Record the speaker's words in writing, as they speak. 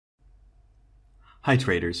Hi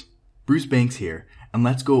traders, Bruce Banks here, and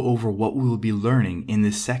let's go over what we will be learning in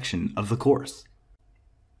this section of the course.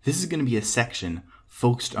 This is going to be a section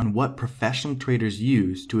focused on what professional traders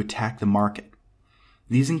use to attack the market.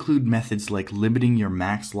 These include methods like limiting your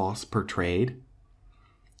max loss per trade,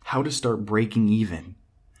 how to start breaking even,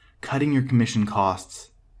 cutting your commission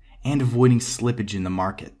costs, and avoiding slippage in the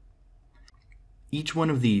market. Each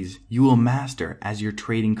one of these you will master as your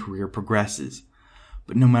trading career progresses.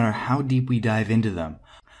 But no matter how deep we dive into them,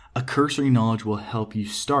 a cursory knowledge will help you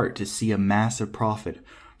start to see a massive profit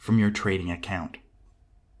from your trading account.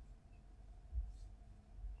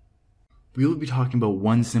 We will be talking about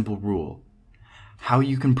one simple rule: how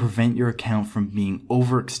you can prevent your account from being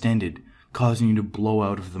overextended, causing you to blow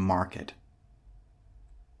out of the market.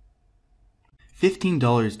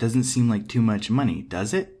 $15 doesn't seem like too much money,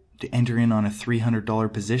 does it, to enter in on a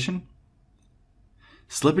 $300 position?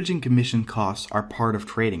 Slippage and commission costs are part of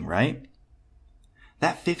trading, right?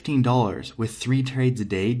 That $15 with 3 trades a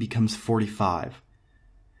day becomes $45.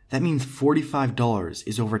 That means $45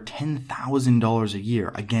 is over $10,000 a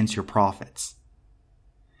year against your profits.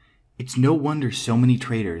 It's no wonder so many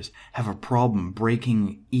traders have a problem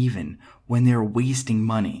breaking even when they're wasting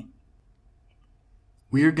money.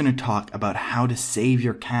 We are going to talk about how to save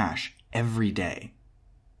your cash every day.